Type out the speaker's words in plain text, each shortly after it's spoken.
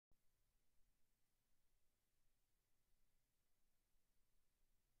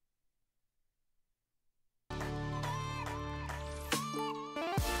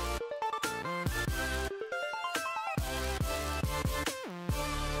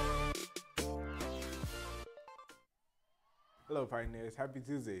Hello, Pioneers. Happy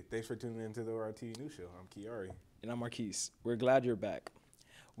Tuesday. Thanks for tuning into the ORT News Show. I'm Kiari. And I'm Marquise. We're glad you're back.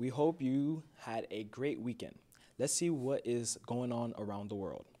 We hope you had a great weekend. Let's see what is going on around the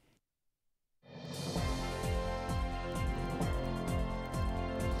world.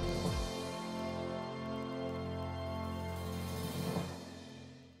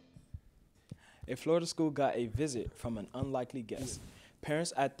 A Florida school got a visit from an unlikely guest.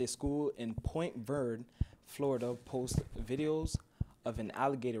 Parents at the school in Point Verde, Florida, post videos of an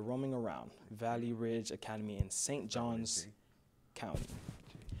alligator roaming around Valley Ridge Academy in St. Johns County.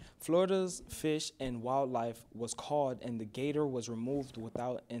 Florida's Fish and Wildlife was called and the gator was removed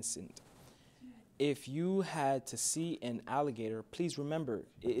without incident. If you had to see an alligator, please remember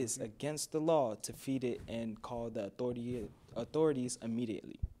it is against the law to feed it and call the authorities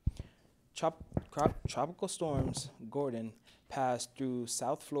immediately. Tropical storms Gordon passed through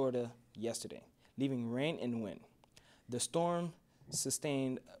South Florida yesterday, leaving rain and wind. The storm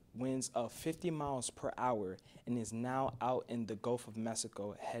sustained winds of 50 miles per hour and is now out in the Gulf of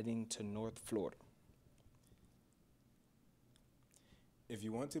Mexico heading to North Florida. If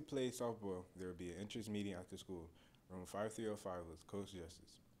you want to play softball, there will be an interest meeting after school. Room 5305 with Coach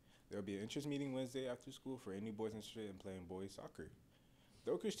Justice. There will be an interest meeting Wednesday after school for any boys interested in playing boys soccer.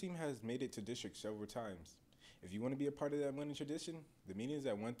 The Oak Ridge team has made it to district several times. If you want to be a part of that winning tradition, the meeting is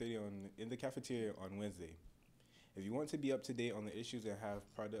at 1:30 in the cafeteria on Wednesday. If you want to be up to date on the issues and have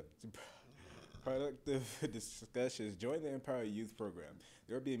productive discussions, join the Empower Youth Program.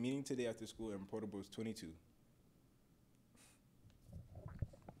 There will be a meeting today after school in Portables 22.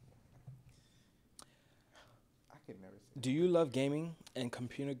 I could never say. Do you love gaming and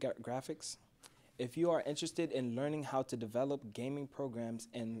computer graphics? If you are interested in learning how to develop gaming programs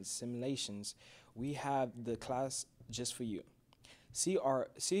and simulations, we have the class just for you. See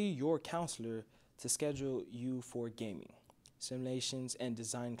your counselor to schedule you for gaming, simulations, and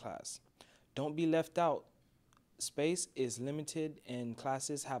design class. Don't be left out. Space is limited and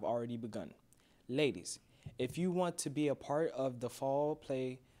classes have already begun. Ladies, if you want to be a part of the fall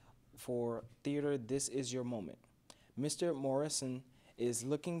play for theater, this is your moment. Mr. Morrison is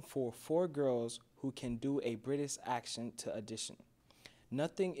looking for 4 girls who can do a British accent to audition.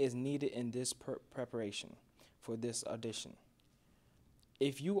 Nothing is needed in this preparation for this audition.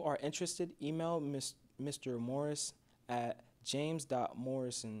 If you are interested, email Mr. Morris at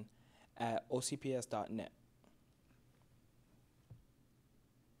james.morrison@ocps.net.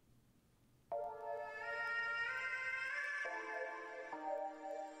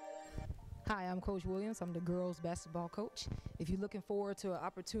 Hi, I'm Coach Williams. I'm the girls basketball coach. If you're looking forward to an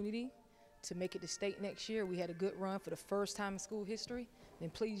opportunity to make it to state next year, we had a good run for the first time in school history,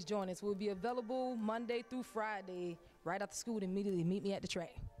 then please join us. We'll be available Monday through Friday, right after school. Immediately meet me at the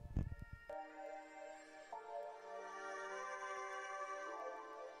track.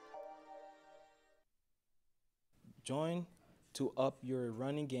 Join to up your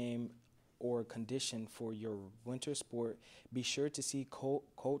running game or condition for your winter sport. Be sure to see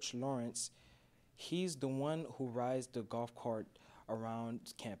Coach Lawrence. He's the one who rides the golf cart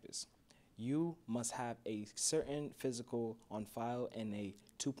around campus. You must have a certain physical on file and a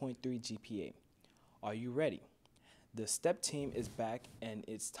 2.3 GPA. Are you ready? The STEP team is back and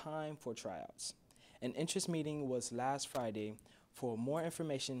it's time for tryouts. An interest meeting was last Friday. For more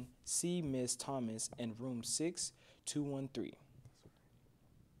information, see Ms. Thomas in room 6213.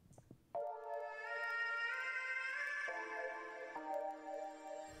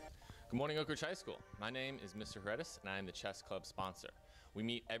 Good morning, Oak Ridge High School. My name is Mr. Heredis, and I am the chess club sponsor. We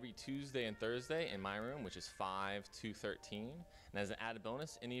meet every Tuesday and Thursday in my room, which is 5213. And as an added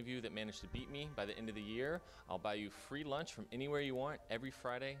bonus, any of you that manage to beat me by the end of the year, I'll buy you free lunch from anywhere you want every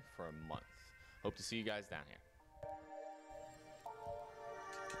Friday for a month. Hope to see you guys down here.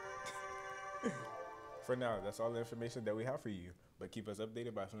 For now, that's all the information that we have for you. But keep us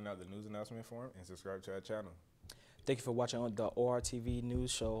updated by filling out the news announcement form and subscribe to our channel. Thank you for watching the ORTV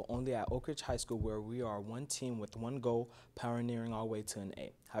news show only at Oak Ridge High School, where we are one team with one goal, pioneering our way to an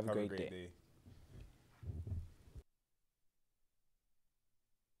A. Have a great day.